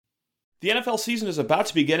The NFL season is about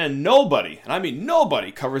to begin, and nobody, and I mean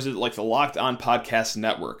nobody, covers it like the Locked On Podcast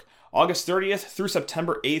Network. August 30th through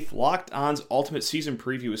September 8th, Locked On's Ultimate Season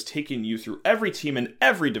Preview is taking you through every team in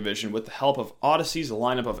every division with the help of Odyssey's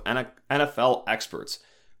lineup of NFL experts.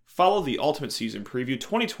 Follow the Ultimate Season Preview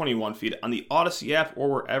 2021 feed on the Odyssey app or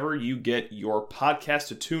wherever you get your podcast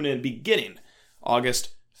to tune in beginning August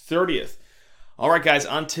 30th. All right, guys,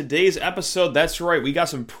 on today's episode, that's right, we got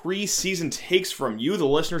some preseason takes from you, the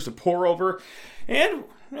listeners, to pour over, and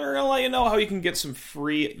we're going to let you know how you can get some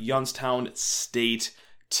free Youngstown State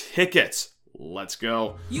tickets. Let's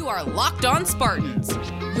go. You are Locked On Spartans,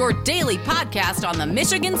 your daily podcast on the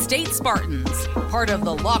Michigan State Spartans, part of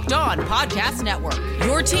the Locked On Podcast Network,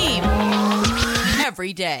 your team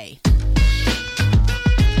every day.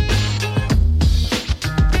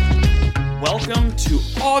 Welcome to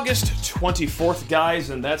August 24th, guys,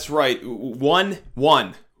 and that's right, one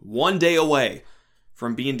day away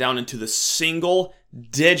from being down into the single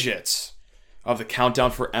digits of the countdown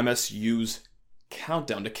for MSU's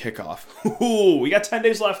countdown to kickoff. Ooh, we got 10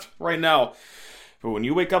 days left right now, but when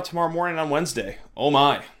you wake up tomorrow morning on Wednesday, oh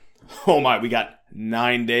my, we got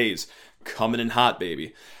 9 days coming in hot,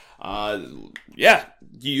 baby. Yeah,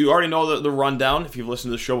 you already know the rundown. If you've listened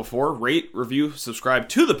to the show before, rate, review, subscribe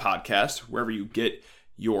to the podcast wherever you get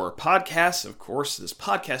your podcasts. Of course, this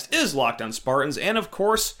podcast is Locked On Spartans, and of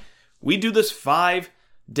course, we do this 5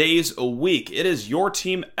 days a week. It is your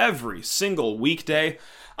team every single weekday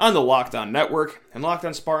on the Locked On Network, and Locked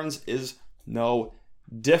On Spartans is no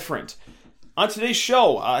different. On today's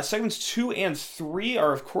show, segments 2 and 3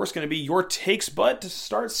 are, of course, going to be your takes, but to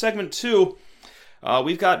start segment 2,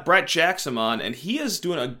 we've got Brett Jackson on, and he is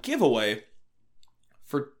doing a giveaway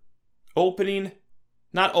for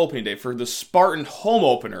not opening day, for the Spartan home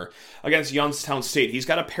opener against Youngstown State. He's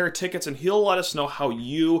got a pair of tickets, and he'll let us know how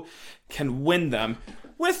you can win them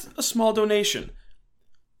with a small donation.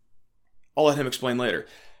 I'll let him explain later.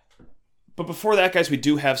 But before that, guys, we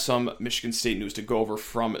do have some Michigan State news to go over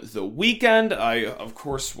from the weekend. I, of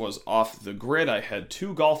course, was off the grid. I had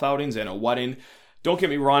 2 golf outings and a wedding. Don't get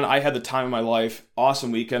me wrong, I had the time of my life.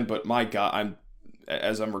 Awesome weekend, but my God,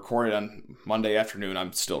 as I'm recording on Monday afternoon,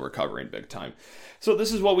 I'm still recovering big time. So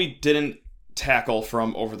this is what we didn't tackle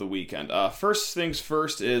from over the weekend. First things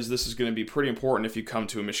first is this is going to be pretty important if you come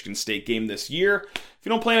to a Michigan State game this year. If you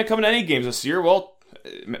don't plan on coming to any games this year, well,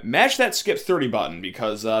 mash that skip 30 button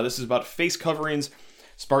because this is about face coverings,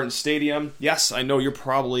 Spartan Stadium. Yes, I know you're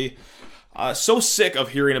probably so sick of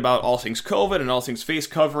hearing about all things COVID and all things face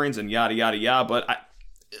coverings and yada, yada, yada, but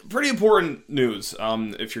pretty important news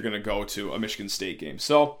if you're going to go to a Michigan State game.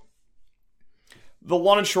 So the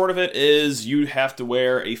long and short of it is you have to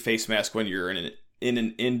wear a face mask when you're in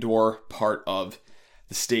an indoor part of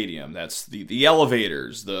the stadium. That's the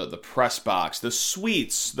elevators, the press box, the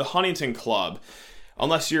suites, the Huntington Club,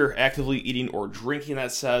 unless you're actively eating or drinking,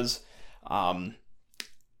 that says.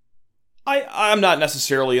 I'm not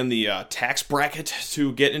necessarily in the tax bracket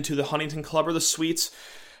to get into the Huntington Club or the suites,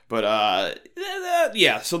 but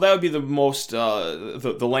yeah, so that would be the most,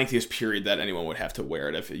 the lengthiest period that anyone would have to wear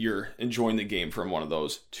it if you're enjoying the game from one of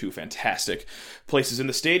those 2 fantastic places in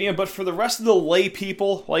the stadium. But for the rest of the lay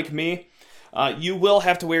people like me, you will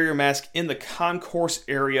have to wear your mask in the concourse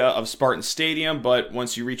area of Spartan Stadium, but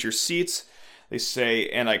once you reach your seats, they say,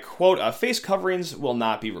 and I quote, face coverings will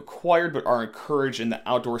not be required, but are encouraged in the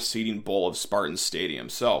outdoor seating bowl of Spartan Stadium.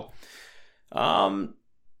 So,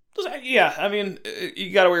 yeah, I mean,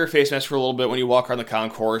 you got to wear your face mask for a little bit when you walk around the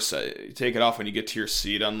concourse. You take it off when you get to your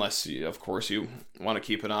seat, unless, of course, you want to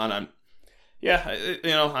keep it on. I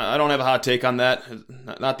don't have a hot take on that.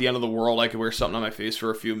 Not the end of the world. I could wear something on my face for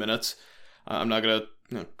a few minutes. I'm not going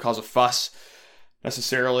to cause a fuss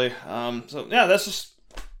necessarily. So, yeah, that's just...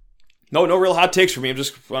 No real hot takes for me. I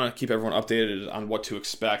just want to keep everyone updated on what to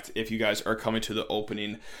expect if you guys are coming to the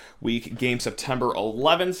opening week game September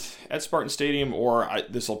 11th at Spartan Stadium, or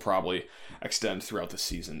this will probably extend throughout the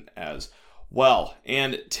season as well.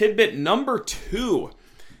 And tidbit number 2.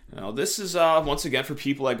 Now, this is once again for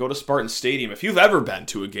people that go to Spartan Stadium. If you've ever been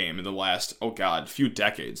to a game in the last, few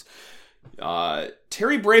decades,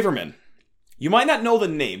 Terry Braverman. You might not know the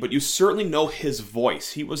name, but you certainly know his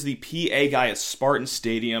voice. He was the PA guy at Spartan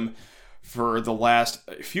Stadium for the last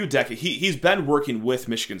few decades. He's been working with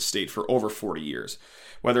Michigan State for over 40 years,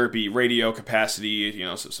 whether it be radio capacity,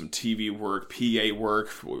 some TV work, PA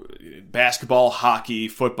work, basketball, hockey,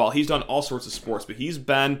 football. He's done all sorts of sports, but he's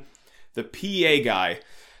been the PA guy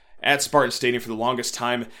at Spartan Stadium for the longest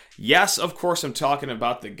time. Yes, of course, I'm talking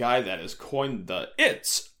about the guy that has coined the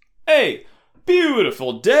 "It's a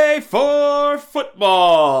beautiful day for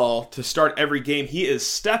football" to start every game. He is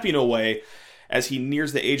stepping away as he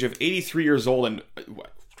nears the age of 83 years old. And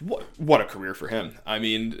what a career for him. I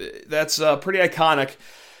mean, that's pretty iconic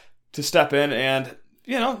to step in and,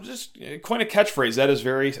 just coin a catchphrase that is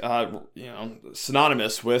very,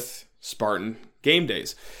 synonymous with Spartan game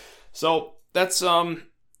days. So that's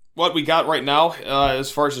what we got right now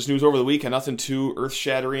as far as this news over the weekend. Nothing too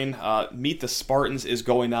earth-shattering. Meet the Spartans is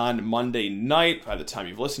going on Monday night. By the time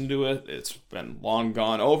you've listened to it, it's been long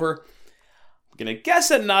gone over. I'm going to guess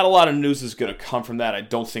that not a lot of news is going to come from that. I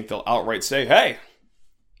don't think they'll outright say, hey,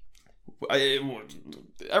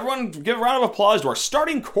 everyone give a round of applause to our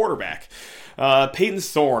starting quarterback, Peyton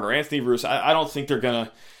Thorne or Anthony Bruce. I don't think they're going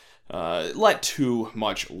to let too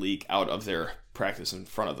much leak out of their practice in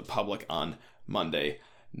front of the public on Monday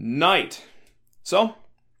night. So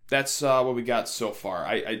that's what we got so far.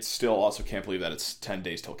 I still also can't believe that it's 10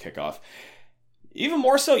 days till kickoff. Even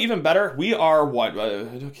more so, even better, we are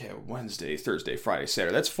Wednesday, Thursday, Friday,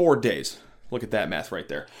 Saturday. That's 4 days. Look at that math right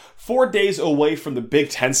there. 4 days away from the Big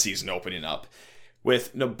Ten season opening up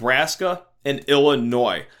with Nebraska and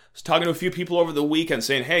Illinois. I was talking to a few people over the weekend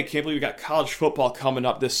saying, hey, can't believe we got college football coming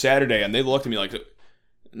up this Saturday. And they looked at me like,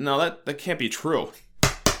 no, that can't be true.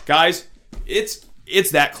 Guys, it's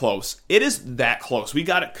that close. It is that close. We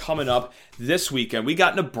got it coming up this weekend. We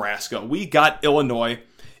got Nebraska. We got Illinois.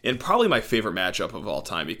 And probably my favorite matchup of all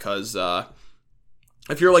time because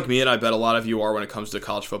if you're like me, and I bet a lot of you are when it comes to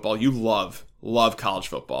college football, you love college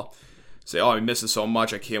football. Say, oh, I miss it so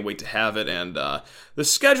much, I can't wait to have it. And the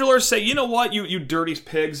schedulers say, you know what, you dirty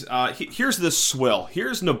pigs, here's this swill.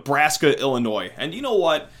 Here's Nebraska, Illinois. And you know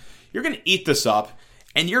what? You're going to eat this up,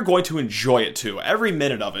 and you're going to enjoy it too. Every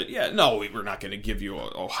minute of it. Yeah, no, we're not going to give you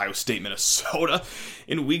Ohio State, Minnesota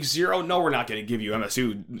in week 0. No, we're not going to give you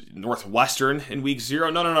MSU, Northwestern in week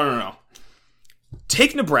 0. No.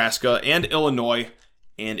 Take Nebraska and Illinois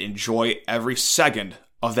and enjoy every second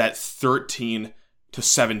of that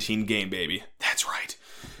 13-17 game, baby. That's right.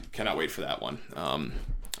 Cannot wait for that one. I'm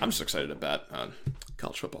just excited to bet on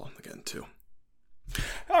college football again, too.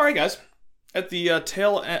 All right, guys. At the at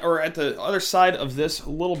the other side of this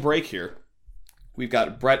little break here, we've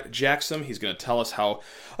got Brett Jackson. He's going to tell us how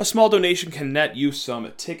a small donation can net you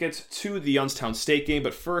some tickets to the Youngstown State game.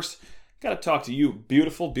 But first, got to talk to you,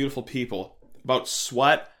 beautiful, beautiful people, about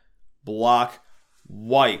Sweat Block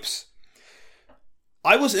Wipes.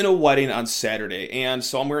 I was in a wedding on Saturday, and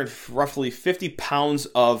so I'm wearing roughly 50 pounds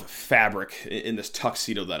of fabric in this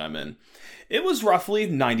tuxedo that I'm in. It was roughly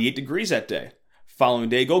 98 degrees that day. Following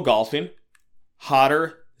day, go golfing.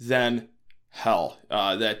 Hotter than hell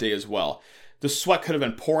that day as well. The sweat could have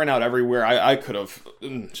been pouring out everywhere. I could have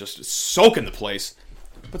just soaking the place.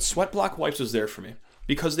 But Sweat Block Wipes was there for me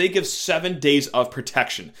because they give 7 days of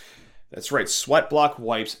protection. That's right, Sweat Block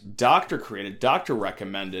Wipes, doctor created, doctor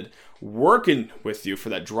recommended, working with you for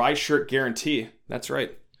that dry shirt guarantee. That's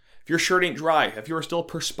right. If your shirt ain't dry, if you're still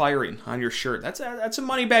perspiring on your shirt, that's a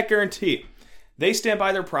money back guarantee. They stand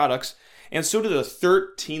by their products, and so do the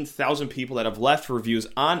 13,000 people that have left reviews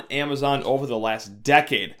on Amazon over the last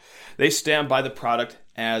decade. They stand by the product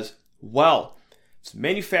as well. It's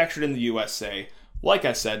manufactured in the USA. Like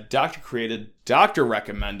I said, doctor created, doctor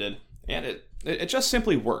recommended, and it just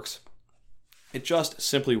simply works. It just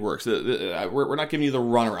simply works. We're not giving you the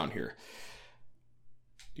runaround here.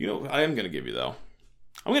 You know, I am going to give you, though.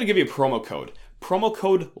 I'm going to give you a promo code. Promo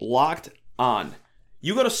code Locked On.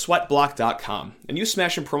 You go to sweatblock.com and you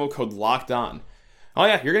smash in promo code Locked On. Oh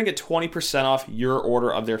yeah, you're going to get 20% off your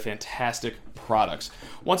order of their fantastic products.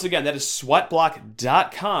 Once again, that is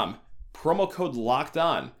sweatblock.com. Promo code Locked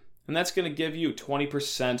On. And that's going to give you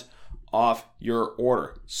 20% off your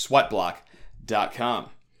order. Sweatblock.com.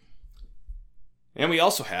 And we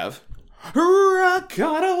also have Rock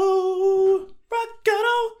Auto.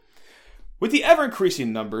 With the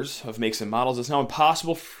ever-increasing numbers of makes and models, it's now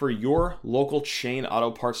impossible for your local chain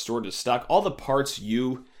auto parts store to stock all the parts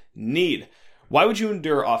you need. Why would you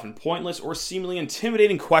endure often pointless or seemingly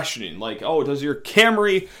intimidating questioning like, oh, does your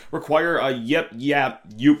Camry require a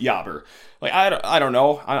yabber? Like, I don't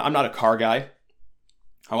know. I'm not a car guy.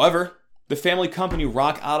 However, the family company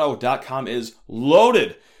RockAuto.com is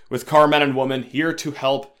loaded with car men and women here to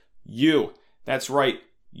help you. That's right,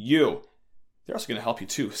 you. They're also going to help you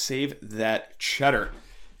too. Save that cheddar.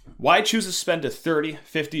 Why choose to spend a 30,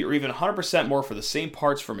 50, or even 100% more for the same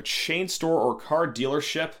parts from a chain store or car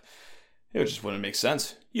dealership? It just wouldn't make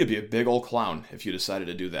sense. You'd be a big old clown if you decided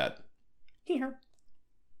to do that. Here.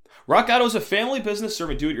 Rock Auto is a family business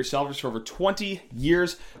serving do-it-yourselfers for over 20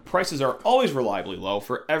 years. Prices are always reliably low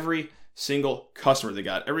for every single customer. They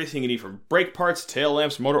got everything you need from brake parts, tail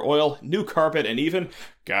lamps, motor oil, new carpet, and even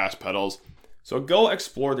gas pedals. So go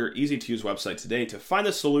explore their easy-to-use website today to find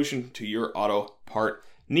the solution to your auto part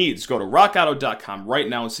needs. Go to rockauto.com right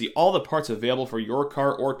now and see all the parts available for your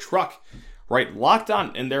car or truck. Right, Locked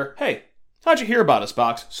On in there. Hey, how'd you hear about us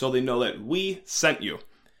box? So they know that we sent you.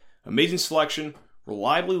 Amazing selection,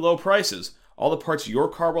 reliably low prices, all the parts your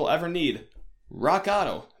car will ever need.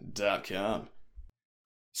 rockauto.com.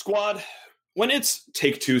 Squad, when it's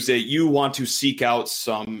Take Tuesday, you want to seek out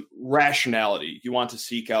some rationality. You want to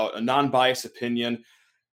seek out a non-biased opinion.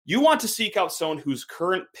 You want to seek out someone whose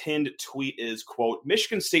current pinned tweet is, quote,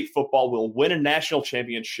 Michigan State football will win a national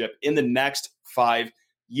championship in the next 5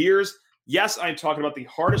 years. Yes, I'm talking about the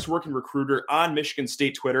hardest working recruiter on Michigan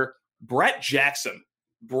State Twitter, Brett Jackson.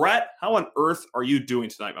 Brett, how on earth are you doing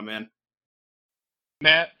tonight, my man?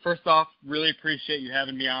 Matt, first off, really appreciate you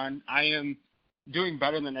having me on. I am doing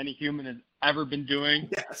better than any human has ever been doing.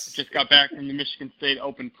 Yes. Just got back from the Michigan State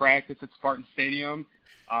Open practice at Spartan Stadium.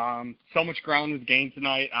 So much ground was gained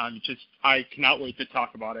tonight. I cannot wait to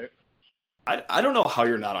talk about it. I don't know how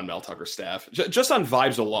you're not on Mel Tucker's staff. Just on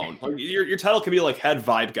vibes alone. Like your title could be like head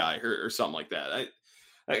vibe guy or something like that.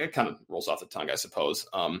 It kind of rolls off the tongue, I suppose.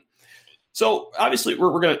 So obviously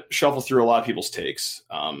we're going to shuffle through a lot of people's takes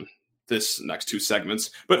this next 2 segments.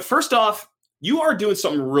 But first off, you are doing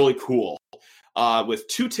something really cool with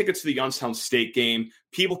 2 tickets to the Youngstown State game.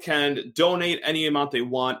 People can donate any amount they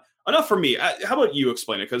want. Enough for me. How about you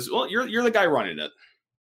explain it? Because, well, you're the guy running it.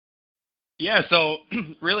 Yeah, so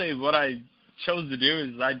really what I chose to do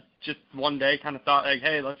is I just one day kind of thought, like,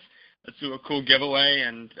 hey, let's do a cool giveaway.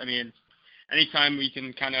 And, I mean, anytime we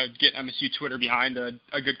can kind of get MSU Twitter behind a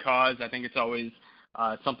good cause, I think it's always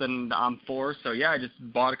something I'm for. So, yeah, I just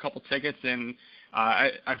bought a couple tickets, and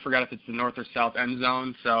I forgot if it's the north or south end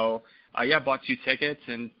zone. So, yeah, bought 2 tickets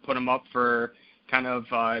and put them up for kind of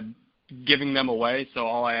giving them away. So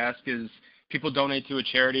all I ask is people donate to a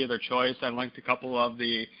charity of their choice. I linked a couple of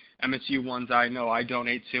the MSU ones I know I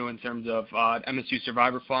donate to in terms of MSU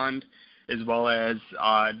Survivor Fund, as well as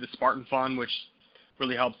the Spartan Fund, which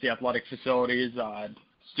really helps the athletic facilities,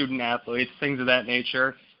 student athletes, things of that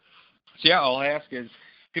nature. So, yeah, all I ask is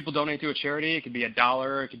people donate to a charity. It could be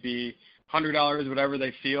 $1, it could be $100, whatever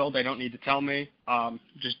they feel. They don't need to tell me.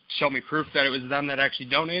 Just show me proof that it was them that actually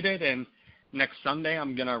donated, and next Sunday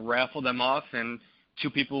I'm going to raffle them off, and 2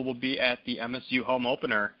 people will be at the MSU home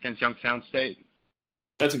opener against Youngstown State.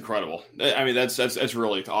 That's incredible. I mean, that's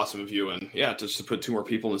really awesome of you, and yeah, just to put 2 more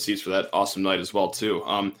people in the seats for that awesome night as well too.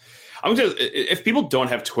 I'm gonna. If people don't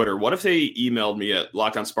have Twitter, what if they emailed me at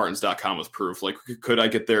lockedonspartans.com with proof? Like, could I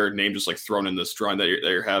get their name just like thrown in this drawing that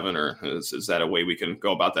you're having, or is that a way we can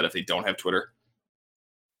go about that if they don't have Twitter?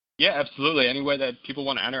 Yeah, absolutely. Any way that people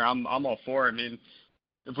want to enter, I'm all for it. I mean,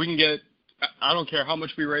 if we can get, I don't care how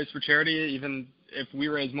much we raise for charity, even if we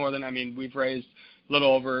raise more than, I mean, we've raised a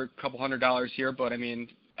little over a couple $100 here, but I mean,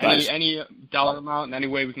 any dollar amount and any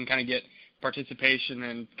way we can kind of get participation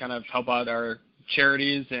and kind of help out our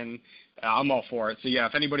charities, and I'm all for it. So yeah,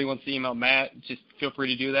 if anybody wants to email Matt, just feel free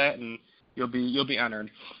to do that, and you'll be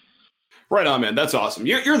entered. Right on, man. That's awesome.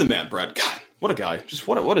 You're the man, Brad. God, what a guy. Just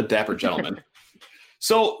what a dapper gentleman.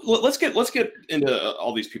 So let's get into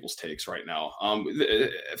all these people's takes right now.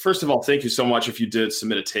 First of all, thank you so much if you did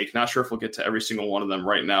submit a take. Not sure if we'll get to every single one of them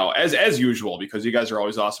right now, as usual, because you guys are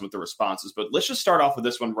always awesome with the responses. But let's just start off with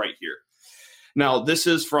this one right here. Now, this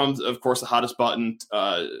is from, of course, the hottest button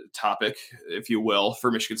topic, if you will, for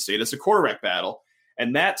Michigan State. It's a quarterback battle.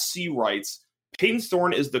 And Matt C. writes, Peyton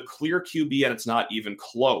Thorne is the clear QB, and it's not even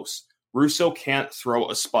close. Russo can't throw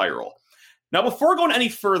a spiral. Now, before going any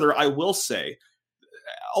further, I will say,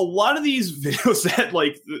 a lot of these videos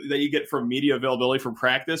that you get from media availability from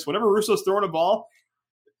practice, whenever Russo's throwing a ball,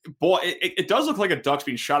 boy, it does look like a duck's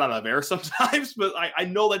being shot out of air sometimes, but I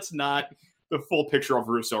know that's not the full picture of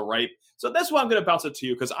Russo, right? So that's why I'm going to bounce it to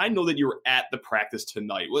you, because I know that you were at the practice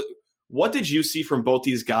tonight. What did you see from both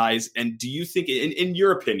these guys, and do you think, in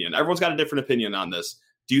your opinion, everyone's got a different opinion on this,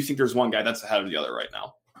 do you think there's one guy that's ahead of the other right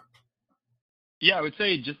now? Yeah, I would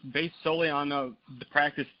say just based solely on the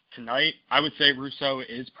practice tonight, I would say Russo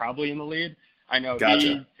is probably in the lead. I know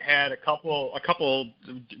He had a couple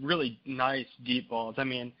really nice deep balls. I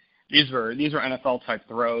mean, these were NFL type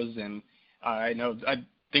throws, and I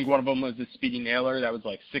think one of them was the Speedy Naylor that was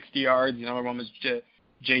like 60 yards. Another one was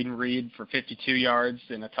Jaden Reed for 52 yards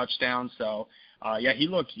and a touchdown. So yeah, he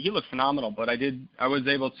looked phenomenal. But I was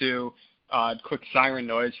able to quick siren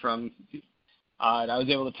noise from. I was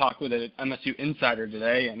able to talk with an MSU insider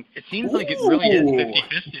today, and it seems like it really is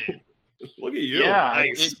 50-50. Look at you. Yeah.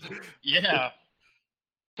 Nice. Yeah.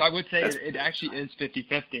 So I would say it actually is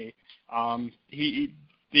 50-50.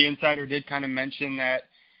 The insider did kind of mention that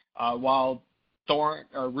while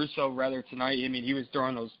Russo rather tonight. I mean, he was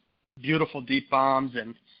throwing those beautiful deep bombs,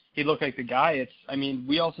 and he looked like the guy.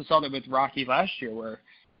 We also saw that with Rocky last year, where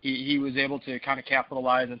he was able to kind of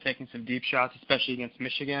capitalize on taking some deep shots, especially against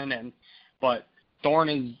Michigan. But Thorne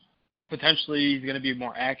is potentially going to be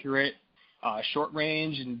more accurate, short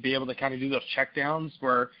range, and be able to kind of do those checkdowns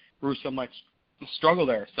where Russo might struggle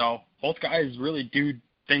there. So both guys really do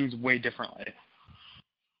things way differently.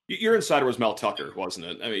 Your insider was Mel Tucker, wasn't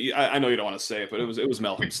it? I mean, I know you don't want to say it, but it was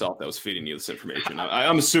Mel himself that was feeding you this information.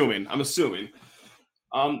 I'm assuming. No,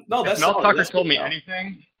 that's if Mel Tucker told me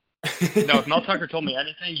anything. No, if Mel Tucker told me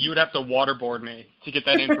anything, you would have to waterboard me to get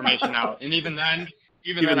that information out. And even then,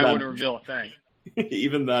 I wouldn't reveal a thing.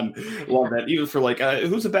 Even then, love that. Even for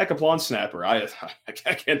who's the backup lawn snapper? I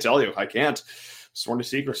can't tell you. I can't. Sworn to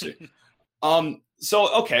secrecy.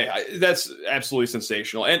 So, okay, that's absolutely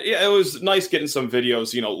sensational. And it was nice getting some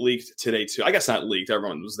videos, leaked today, too. I guess not leaked.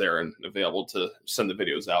 Everyone was there and available to send the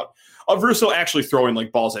videos out of Russo actually throwing,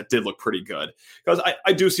 balls that did look pretty good. Because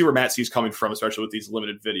I do see where Matt C's coming from, especially with these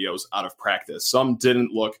limited videos out of practice. Some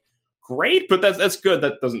didn't look great, but that's good.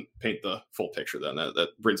 That doesn't paint the full picture, then. That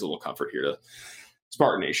brings a little comfort here to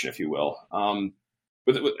Spartan Nation, if you will.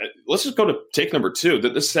 But let's just go to take number 2.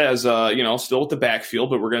 That this says, still with the backfield,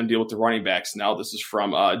 but we're going to deal with the running backs now. This is from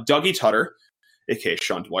Dougie Tutter, a.k.a.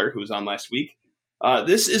 Sean Dwyer, who was on last week.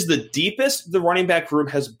 This is the deepest the running back room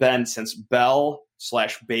has been since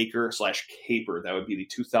Bell/Baker/Caper. That would be the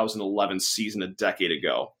 2011 season a decade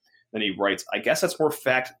ago. Then he writes, I guess that's more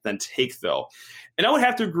fact than take, though. And I would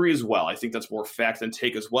have to agree as well. I think that's more fact than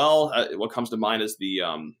take as well. What comes to mind is the,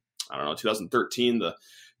 2013, the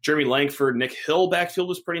Jeremy Langford, Nick Hill backfield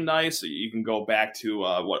was pretty nice. You can go back to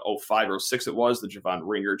 05 or 06 it was, the Javon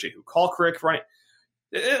Ringer, Jehu Kalkrick, right?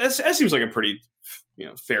 It seems like a pretty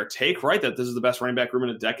fair take, right? That this is the best running back room in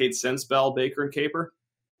a decade since Bell, Baker, and Caper.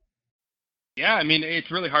 Yeah, I mean, it's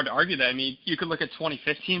really hard to argue that. I mean, you could look at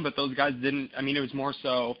 2015, but those guys didn't. I mean, it was more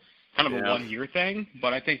so kind of a one-year thing.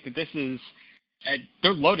 But I think that this is –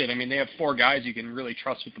 they're loaded. I mean, they have 4 guys you can really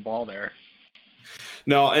trust with the ball there.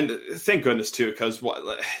 No, and thank goodness, too, because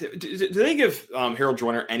did they give Harold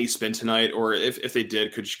Joyner any spin tonight? Or if they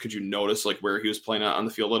did, could you notice where he was playing on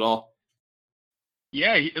the field at all?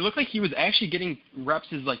 Yeah, it looked like he was actually getting reps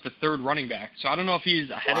as the third running back. So I don't know if he's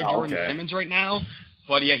ahead of Jordan Simmons right now.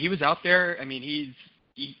 But, yeah, he was out there. I mean,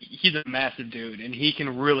 he's a massive dude, and he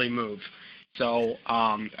can really move. So,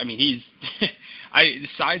 I mean, he's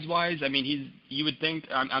size-wise, I mean, you would think,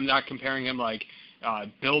 I'm not comparing him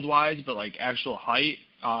build-wise, but actual height.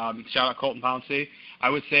 Shout out Colton Pouncey. I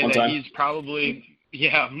would say that he's probably,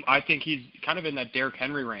 I think he's kind of in that Derrick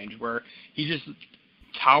Henry range where he's just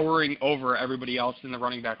towering over everybody else in the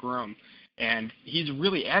running back room. And he's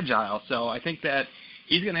really agile. So I think that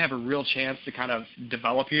he's going to have a real chance to kind of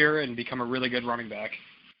develop here and become a really good running back.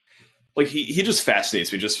 He just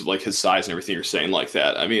fascinates me, just his size and everything you're saying like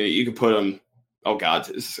that. I mean, you could put him,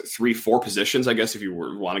 3-4 positions, I guess, if you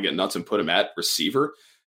want to get nuts and put him at receiver.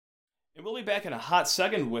 And we'll be back in a hot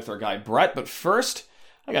second with our guy Brett. But first,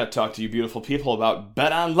 I got to talk to you beautiful people about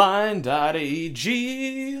betonline.ag.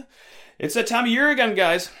 It's that time of year again,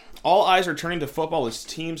 guys. All eyes are turning to football as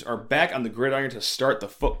teams are back on the gridiron to start the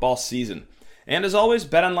football season. And as always,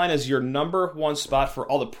 BetOnline is your number one spot for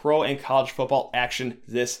all the pro and college football action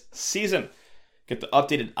this season. Get the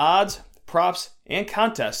updated odds, props, and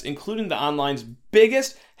contests, including the online's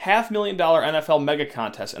biggest $500,000 NFL mega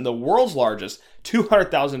contest and the world's largest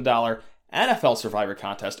 $200,000 NFL Survivor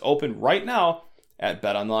contest open right now at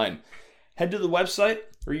BetOnline. Head to the website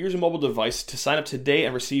or use a mobile device to sign up today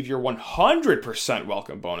and receive your 100%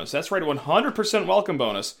 welcome bonus. That's right, a 100% welcome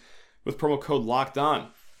bonus with promo code LOCKEDON.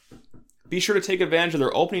 Be sure to take advantage of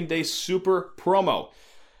their opening day super promo.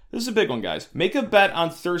 This is a big one, guys. Make a bet on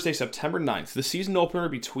Thursday, September 9th, the season opener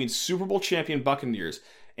between Super Bowl champion Buccaneers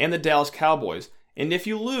and the Dallas Cowboys. And if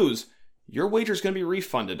you lose, your wager is going to be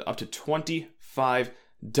refunded up to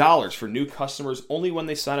 $25 for new customers only when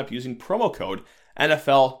they sign up using promo code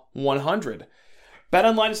NFL100.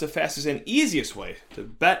 BetOnline is the fastest and easiest way to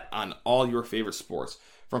bet on all your favorite sports.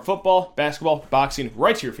 From football, basketball, boxing,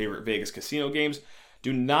 right to your favorite Vegas casino games.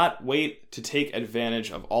 Do not wait to take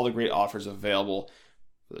advantage of all the great offers available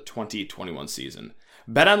for the 2021 season.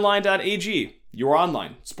 BetOnline.ag, your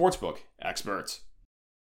online sportsbook experts.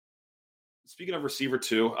 Speaking of receiver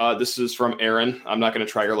 2, this is from Aaron. I'm not going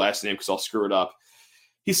to try your last name because I'll screw it up.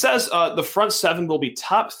 He says the front 7 will be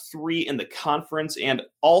top 3 in the conference, and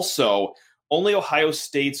also only Ohio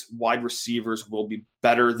State's wide receivers will be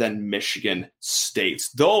better than Michigan State's.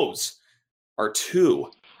 Those are 2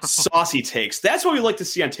 saucy takes. That's what we like to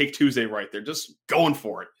see on Take Tuesday right there. Just going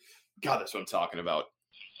for it. God, that's what I'm talking about.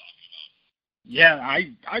 Yeah,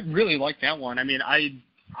 I really like that one. I mean,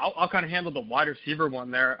 I'll kind of handle the wide receiver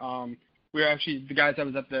one there. We were actually, the guys I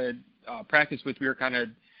was at the practice with, we were kind of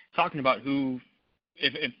talking about who's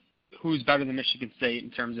better than Michigan State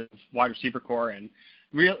in terms of wide receiver core, and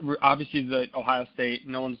obviously the Ohio State,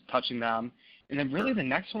 no one's touching them, and then really the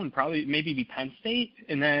next one probably maybe be Penn State,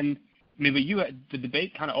 and then maybe the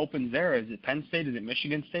debate kind of opens there. Is it Penn State? Is it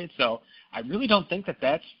Michigan State? So I really don't think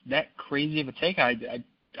that's that crazy of a take. I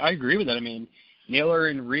agree with it. I mean, Naylor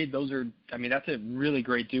and Reed, that's a really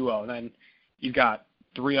great duo. And then you've got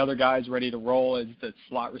three other guys ready to roll as the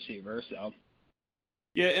slot receiver. So,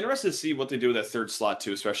 yeah, interested to see what they do with that third slot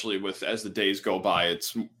too, especially as the days go by.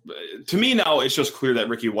 It's, to me now, it's just clear that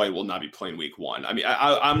Ricky White will not be playing week one. I mean,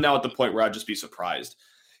 I'm now at the point where I'd just be surprised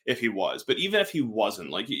if he was. But even if he wasn't,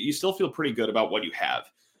 like, you still feel pretty good about what you have.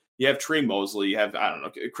 You have Trey Mosley. You have, I don't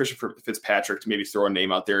know, Christopher Fitzpatrick to maybe throw a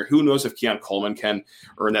name out there. Who knows if Keon Coleman can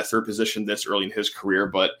earn that third position this early in his career.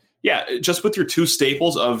 But, yeah, just with your two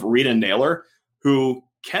staples of Reed and Naylor, who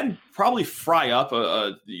can probably fry up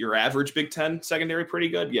your average Big Ten secondary pretty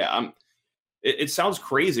good. Yeah, it sounds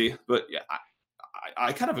crazy, but yeah,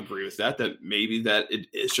 I kind of agree with that maybe that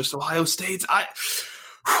it's just Ohio State's.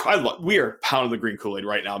 We are pounding the green Kool-Aid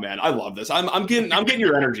right now, man. I love this. I'm getting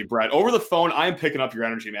your energy, Brett. Over the phone, I am picking up your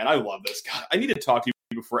energy, man. I love this. God, I need to talk to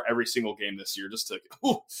you before every single game this year just to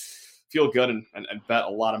feel good and bet a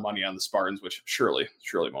lot of money on the Spartans, which surely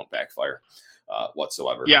won't backfire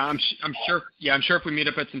whatsoever. Yeah, I'm sure. Yeah, I'm sure if we meet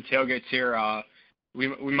up at some tailgates here, we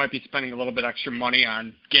might be spending a little bit extra money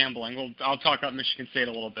on gambling. I'll talk about Michigan State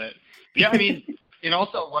a little bit. But yeah, I mean, and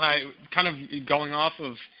also when I kind of going off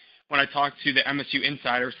of when I talked to the MSU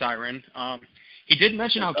insider Siren, he did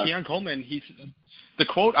mention how Keon Coleman, the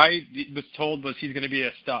quote I was told was he's going to be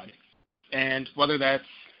a stud. And whether that's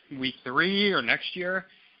week 3 or next year,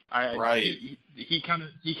 he kind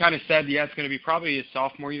of said, yeah, it's going to be probably his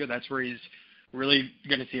sophomore year. That's where he's really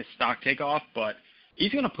going to see his stock take off, but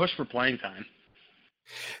he's going to push for playing time.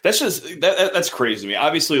 That's just that's crazy to me.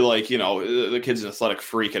 Obviously, like, you know, the kid's an athletic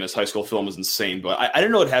freak and his high school film is insane, but I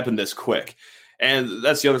didn't know it happened this quick. And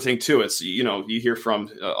that's the other thing, too. It's, you know, you hear from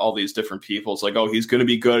all these different people. It's like, oh, he's going to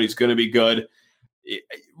be good. He's going to be good.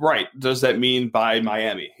 Right. Does that mean by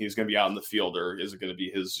Miami he's going to be out in the field, or is it going to be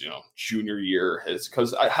his, junior year? It's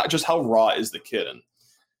because just how raw is the kid? And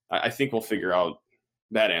I think we'll figure out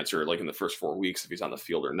that answer like in the first 4 weeks if he's on the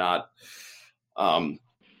field or not.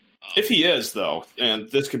 If he is, though, and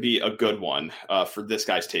this could be a good one for this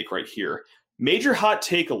guy's take right here. Major hot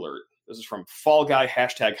take alert. This is from Fall Guy,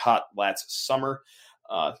 #HotLatsSummer.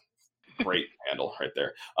 Great handle right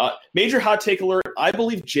there. Major hot take alert. I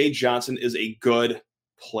believe Jay Johnson is a good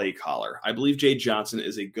play caller. And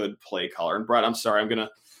Brett, I'm sorry. I'm going to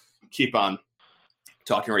keep on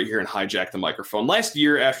talking right here and hijack the microphone. Last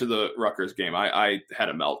year after the Rutgers game, I had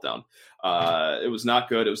a meltdown. It was not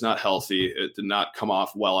good. It was not healthy. It did not come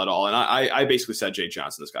off well at all. And I basically said, Jay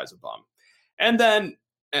Johnson, this guy's a bum. And then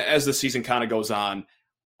as the season kind of goes on,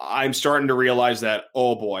 I'm starting to realize that,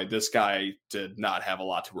 oh boy, this guy did not have a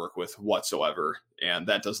lot to work with whatsoever. And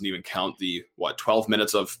that doesn't even count the, 12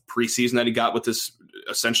 minutes of preseason that he got with this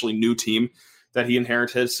essentially new team that he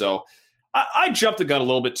inherited. So I jumped the gun a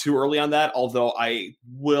little bit too early on that, although I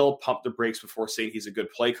will pump the brakes before saying he's a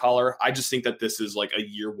good play caller. I just think that this is like a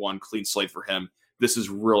year one clean slate for him. This is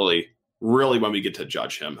really, really when we get to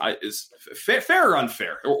judge him. Is fair or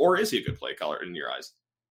unfair? Or is he a good play caller in your eyes?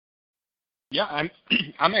 Yeah,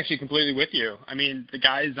 I'm actually completely with you. I mean, the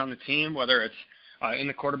guys on the team, whether it's in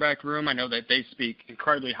the quarterback room, I know that they speak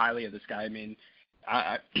incredibly highly of this guy. I mean,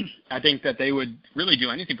 I think that they would really do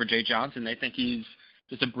anything for Jay Johnson. They think he's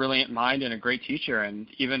just a brilliant mind and a great teacher. And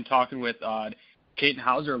even talking with Caden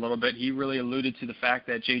Hauser a little bit, he really alluded to the fact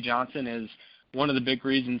that Jay Johnson is one of the big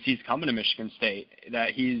reasons he's coming to Michigan State, that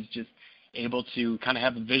he's just able to kind of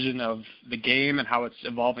have a vision of the game and how it's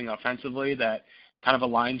evolving offensively that kind of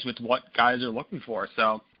aligns with what guys are looking for.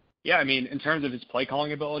 So, yeah, I mean, in terms of his play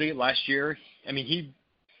calling ability last year, I mean,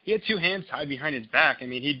 he had two hands tied behind his back. I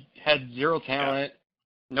mean, he had zero talent,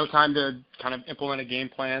 no time to kind of implement a game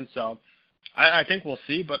plan. So I think we'll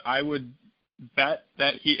see, but I would bet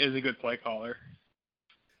that he is a good play caller.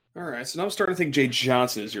 All right, so now I'm starting to think Jay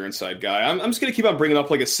Johnson is your inside guy. I'm just going to keep on bringing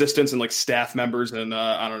up like assistants and like staff members and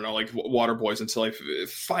I don't know, like water boys until I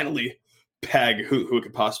finally peg who it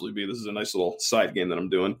could possibly be. This is a nice little side game that I'm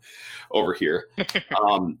doing over here.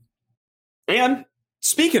 And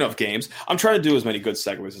speaking of games, I'm trying to do as many good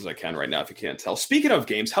segues as I can right now, if you can't tell. Speaking of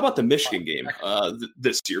games, how about the Michigan game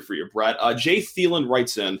this year for you, Brett? Jay Thielen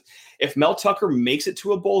writes in, if Mel Tucker makes it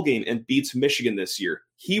to a bowl game and beats Michigan this year,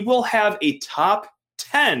 he will have a top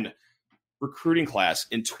 10 recruiting class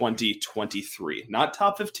in 2023. Not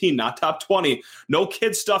top 15, not top 20. No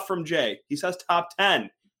kid stuff from Jay. He says top 10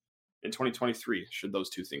 in 2023, should those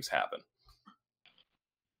two things happen.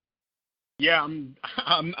 Yeah,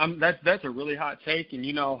 that's a really hot take, and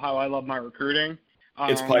you know how I love my recruiting.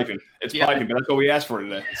 It's piping. It's piping, but that's what we asked for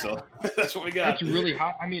today. So that's what we got. That's really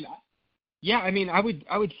hot.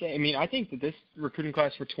 I would say, I think that this recruiting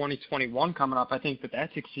class for 2021 coming up, I think that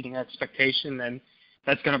that's exceeding expectation, and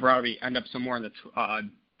that's going to probably end up somewhere in the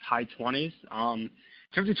high 20s. In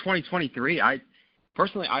terms of 2023, I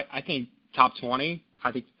think top 20.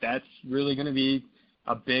 I think that's really going to be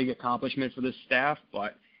a big accomplishment for this staff,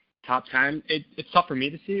 but top 10, it's tough for me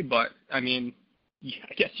to see, but I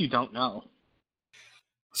guess you don't know.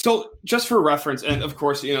 So just for reference, and of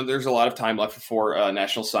course, there's a lot of time left before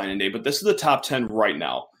National Signing Day, but this is the top 10 right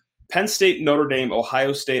now. Penn State, Notre Dame,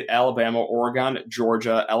 Ohio State, Alabama, Oregon,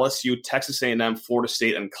 Georgia, LSU, Texas A&M, Florida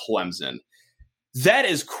State, and Clemson. That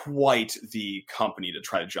is quite the company to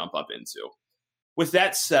try to jump up into. With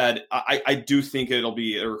that said, I do think it'll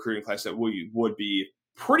be a recruiting class that we would be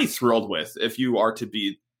pretty thrilled with if you are to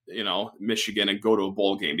beat, Michigan and go to a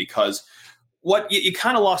bowl game, because what you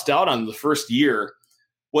kind of lost out on the first year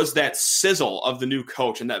was that sizzle of the new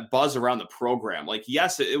coach and that buzz around the program. Like,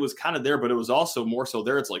 yes, it was kind of there, but it was also more so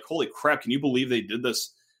there. It's like, holy crap, can you believe they did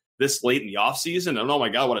this late in the offseason? And oh my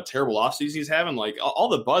God, what a terrible offseason he's having. Like, all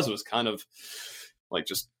the buzz was kind of like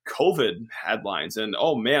just COVID headlines. And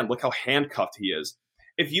oh man, look how handcuffed he is.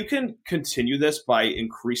 If you can continue this by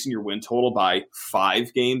increasing your win total by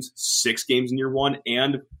 5 games, 6 games in year one,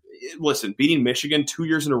 and listen, beating Michigan 2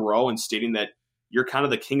 years in a row and stating that you're kind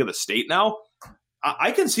of the king of the state now,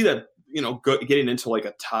 I can see that, getting into like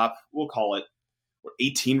a top, we'll call it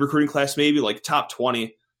 18 recruiting class, maybe like top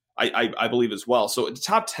 20, I believe as well. So the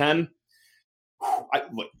top 10,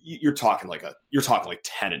 look, you're talking like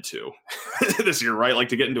 10-2 this year, right? Like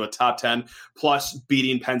to get into a top 10 plus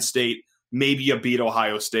beating Penn State, maybe you beat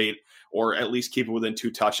Ohio State, or at least keep it within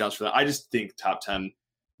 2 touchdowns for that. I just think top 10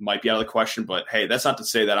 might be out of the question, but hey, that's not to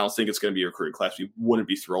say that I don't think it's going to be a recruiting class we wouldn't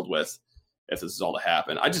be thrilled with if this is all to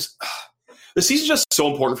happen. The season's just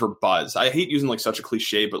so important for buzz. I hate using like such a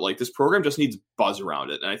cliche, but like this program just needs buzz around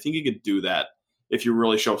it. And I think you could do that if you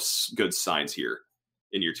really show good signs here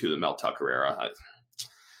in year 2 of the Mel Tucker era.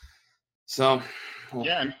 There's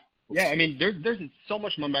so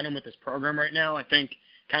much momentum with this program right now. I think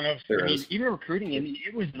even recruiting,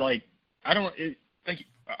 it was like,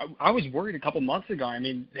 I was worried a couple months ago.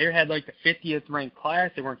 They had like the 50th ranked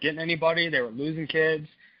class. They weren't getting anybody. They were losing kids.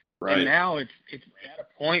 Right. And now it's at a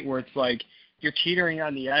point where it's like you're teetering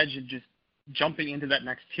on the edge of just jumping into that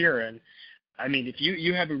next tier. And if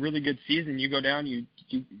you have a really good season, you go down, you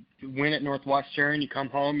win at Northwestern, you come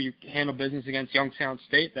home, you handle business against Youngstown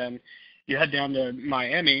State, then you head down to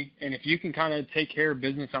Miami. And if you can kind of take care of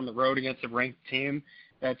business on the road against a ranked team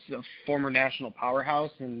that's a former national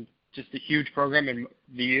powerhouse and just a huge program in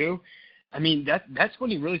VU, that's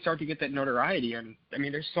when you really start to get that notoriety. And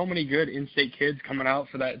there's so many good in-state kids coming out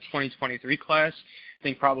for that 2023 class. I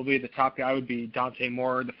think probably the top guy would be Dante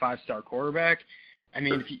Moore, the 5-star quarterback.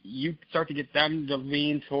 If you start to get them to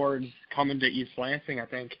lean towards coming to East Lansing, I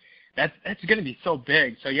think that's going to be so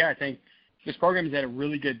big. So yeah, I think this program is at a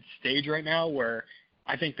really good stage right now where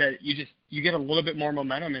I think that you get a little bit more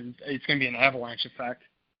momentum, and it's going to be an avalanche effect.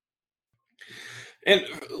 And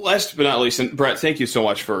last but not least, and Brett, thank you so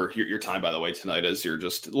much for your time, by the way, tonight, as you're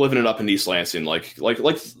just living it up in East Lansing, like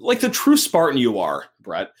the true Spartan you are,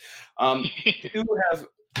 Brett. I do have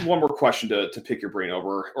one more question to pick your brain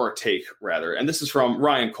over, or a take, rather. And this is from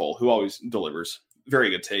Ryan Cole, who always delivers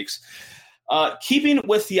very good takes. Keeping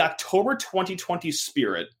with the October 2020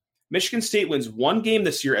 spirit, Michigan State wins 1 game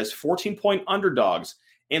this year as 14-point underdogs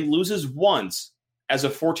and loses once as a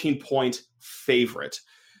 14-point favorite.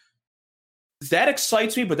 That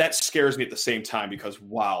excites me, but that scares me at the same time because,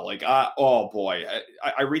 wow, oh boy.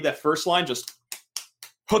 I read that first line, just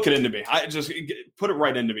hook it into me. I just put it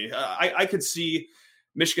right into me. I could see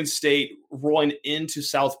Michigan State rolling into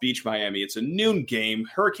South Beach, Miami. It's a noon game.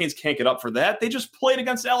 Hurricanes can't get up for that. They just played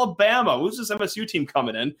against Alabama. Who's this MSU team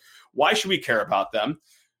coming in? Why should we care about them?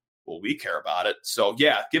 Well, we care about it. So,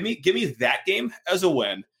 yeah, give me that game as a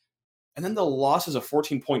win. And then the loss as a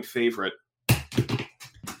 14-point favorite.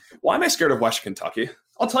 Why am I scared of Western Kentucky?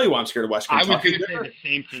 I'll tell you why I'm scared of Western Kentucky. I was going to say the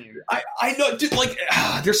same team. I know, dude,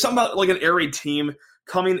 there's something about an air raid team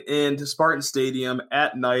coming into Spartan Stadium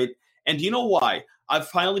at night. And do you know why? I've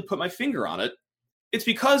finally put my finger on it. It's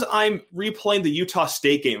because I'm replaying the Utah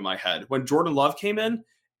State game in my head when Jordan Love came in,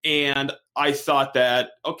 and I thought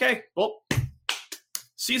that, okay, well,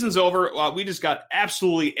 season's over. We just got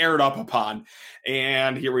absolutely aired up upon.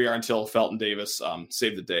 And here we are until Felton Davis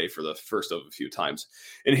saved the day for the first of a few times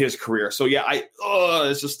in his career. So, yeah,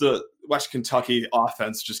 it's just the West Kentucky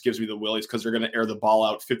offense just gives me the willies because they're going to air the ball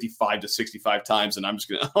out 55 to 65 times. And I'm just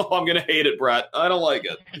going to, I'm going to hate it, Brett. I don't like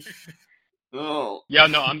it. Oh. Yeah,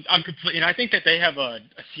 no, I'm completely, and I think that they have a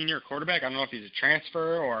senior quarterback. I don't know if he's a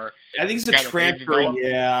transfer or. I think he's a transfer.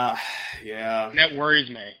 Yeah. And that worries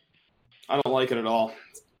me. I don't like it at all.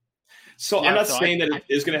 So I'm not saying that it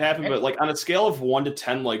is going to happen, but like on a scale of 1 to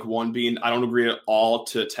 10, like 1 being I don't agree at all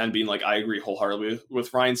to 10 being like I agree wholeheartedly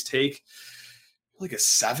with Ryan's take. Like a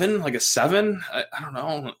 7. I don't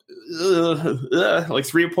know. Like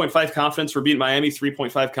 3.5 confidence for beating Miami,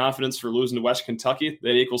 3.5 confidence for losing to West Kentucky.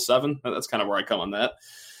 That equals 7. That's kind of where I come on that.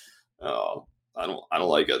 Oh, I don't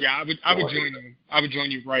like it. Yeah, I would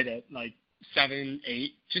join you right at like 7,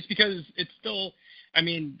 8, just because it's still. I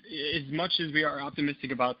mean, as much as we are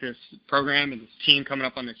optimistic about this program and this team coming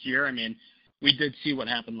up on this year, I mean, we did see what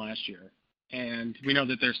happened last year. And we know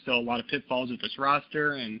that there's still a lot of pitfalls with this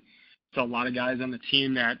roster and still a lot of guys on the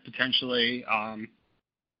team that potentially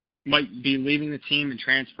might be leaving the team and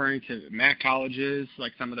transferring to MAC colleges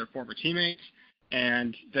like some of their former teammates.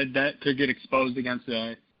 And that could get exposed against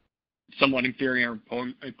a somewhat inferior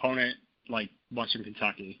opponent like Western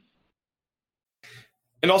Kentucky.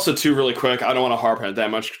 And also, too, really quick, I don't want to harp on it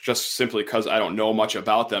that much just simply because I don't know much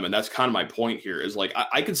about them. And that's kind of my point here is like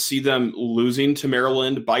I could see them losing to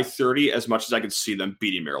Maryland by 30 as much as I could see them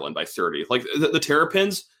beating Maryland by 30. Like the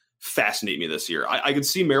Terrapins fascinate me this year. I could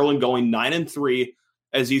see Maryland going 9-3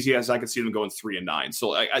 as easy as I could see them going 3-9.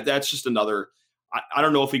 So that's just another I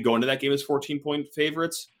don't know if we go into that game as 14-point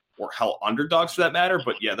favorites or hell underdogs for that matter.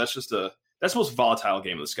 But, yeah, that's the most volatile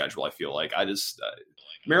game of the schedule, I feel like.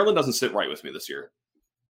 Maryland doesn't sit right with me this year.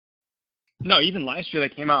 No, even last year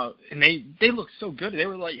they came out and they looked so good. They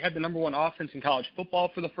were like had the number 1 offense in college football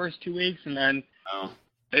for the first 2 weeks, and then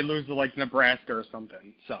they lose to like Nebraska or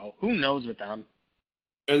something. So who knows with them?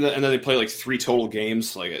 And then they play like 3 total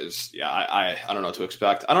games. Like I don't know what to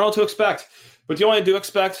expect. I don't know what to expect. But the only I do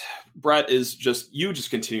expect, Brett, is you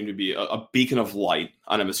continue to be a beacon of light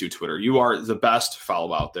on MSU Twitter. You are the best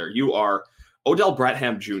follow out there. You are Odell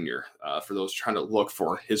Brattham Jr., for those trying to look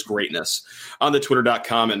for his greatness on the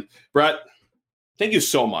twitter.com. And Brett, thank you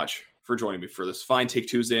so much for joining me for this Fine Take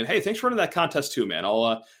Tuesday. And hey, thanks for running that contest too, man.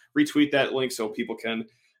 I'll retweet that link so people can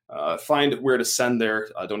find where to send their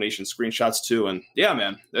donation screenshots to. And yeah,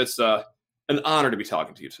 man, it's an honor to be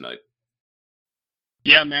talking to you tonight.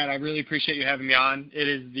 Yeah, Matt, I really appreciate you having me on. It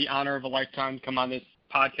is the honor of a lifetime to come on this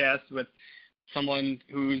podcast with someone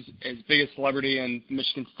who's as big a celebrity in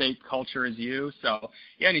Michigan State culture as you. So,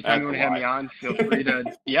 yeah, anytime you want to have me on, feel free to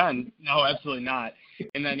 – yeah, no, absolutely not.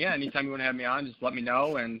 And then, yeah, anytime you want to have me on, just let me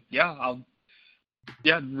know. And, yeah, I'll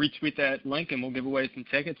retweet that link, and we'll give away some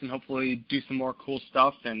tickets and hopefully do some more cool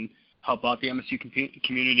stuff and help out the MSU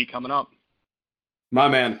community coming up. My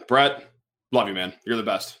man, Brett, love you, man. You're the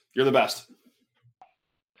best. You're the best.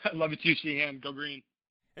 I love you too, Sheehan. Go Green.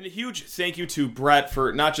 And a huge thank you to Brett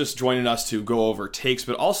for not just joining us to go over takes,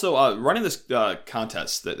 but also running this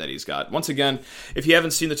contest that he's got. Once again, if you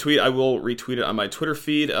haven't seen the tweet, I will retweet it on my Twitter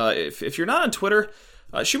feed. If you're not on Twitter,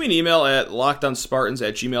 shoot me an email at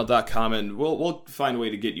lockdownspartans@gmail.com, and we'll find a way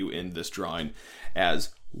to get you in this drawing as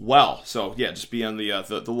well. So, yeah, just be on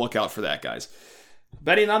the lookout for that, guys.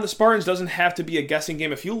 Betting on the Spartans doesn't have to be a guessing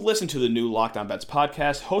game. If you listen to the new Locked On Bets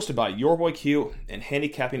podcast, hosted by your boy Q and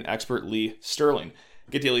handicapping expert Lee Sterling.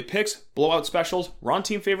 Get daily picks, blowout specials, run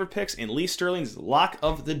team favorite picks, and Lee Sterling's lock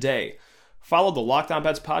of the day. Follow the Locked On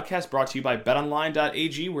Bets podcast brought to you by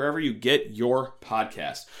betonline.ag wherever you get your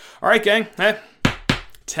podcasts. All right, gang.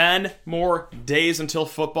 10 more days until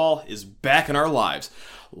football is back in our lives.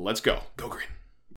 Let's go. Go Green.